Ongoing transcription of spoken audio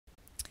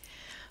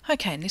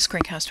Okay, in this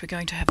screencast we're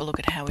going to have a look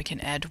at how we can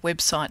add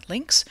website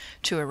links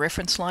to a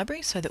reference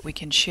library so that we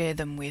can share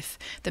them with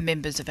the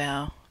members of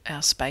our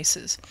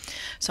spaces.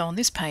 So on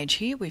this page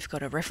here we've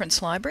got a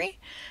reference library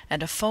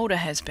and a folder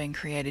has been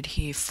created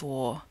here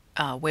for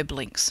web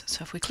links.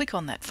 So if we click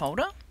on that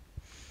folder,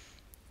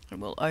 it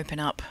will open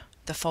up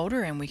the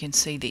folder and we can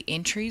see the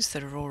entries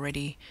that are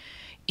already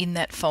in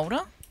that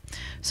folder.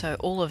 So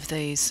all of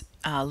these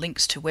are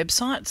links to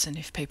websites, and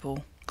if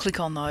people click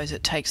on those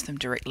it takes them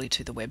directly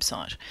to the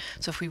website.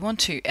 So if we want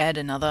to add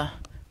another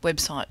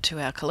website to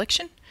our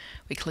collection,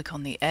 we click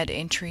on the Add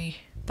Entry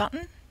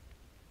button,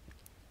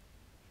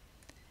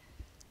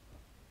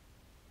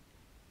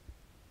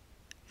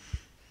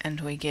 and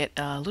we get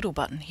a little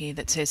button here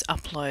that says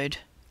Upload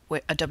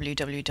a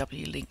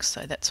www link.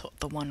 So that's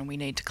the one we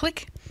need to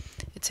click.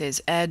 It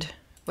says Add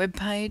Web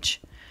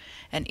Page,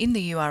 and in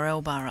the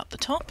URL bar up the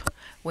top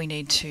we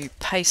need to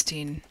paste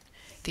in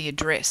the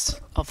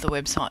address of the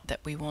website that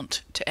we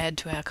want to add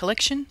to our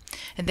collection,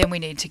 and then we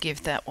need to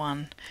give that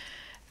one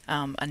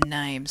a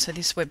name. So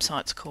this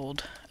website's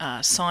called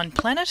Sign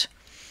Planet,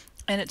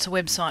 and it's a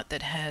website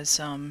that has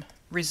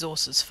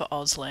resources for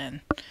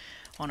Auslan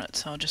on it.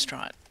 So I'll just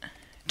write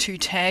two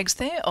tags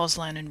there,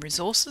 Auslan and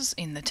resources,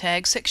 in the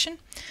tag section.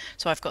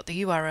 So I've got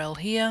the URL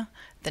here,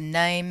 the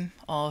name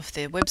of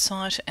their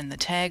website and the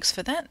tags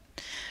for that.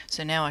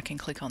 So now I can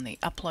click on the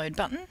Upload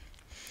button,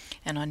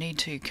 and I need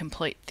to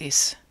complete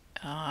this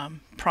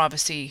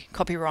privacy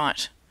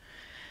copyright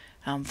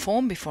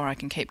form before I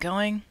can keep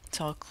going.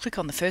 So I'll click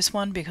on the first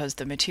one because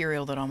the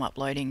material that I'm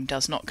uploading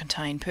does not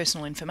contain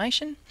personal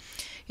information.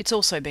 It's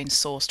also been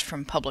sourced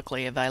from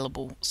publicly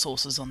available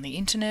sources on the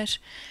internet.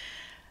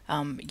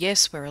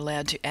 Yes, we're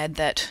allowed to add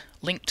that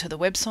link to the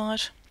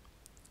website,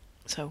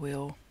 so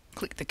we'll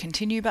click the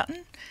Continue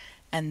button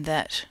and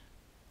that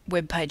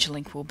web page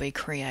link will be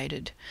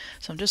created.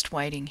 So I'm just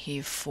waiting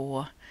here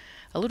for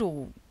a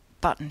little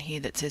button here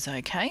that says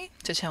OK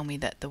to tell me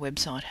that the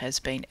website has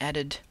been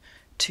added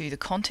to the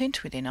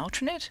content within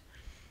Ultranet,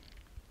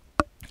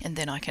 and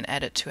then I can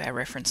add it to our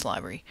reference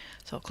library.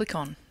 So I'll click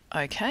on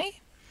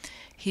OK.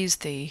 Here's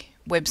the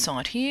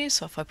website here,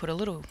 so if I put a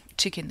little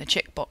tick in the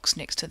checkbox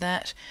next to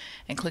that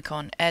and click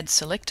on Add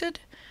Selected,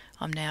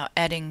 I'm now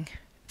adding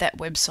that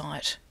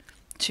website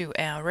to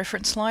our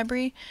reference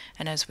library,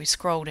 and as we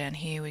scroll down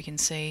here we can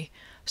see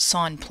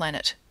Sign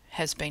Planet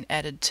has been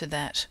added to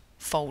that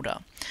folder.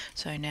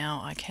 So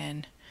now I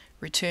can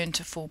return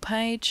to full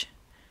page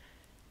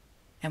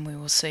and we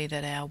will see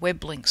that our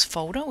web links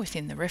folder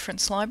within the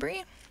reference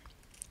library,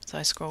 so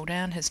I scroll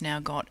down, has now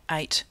got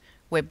 8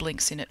 web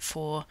links in it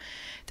for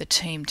the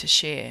team to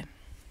share.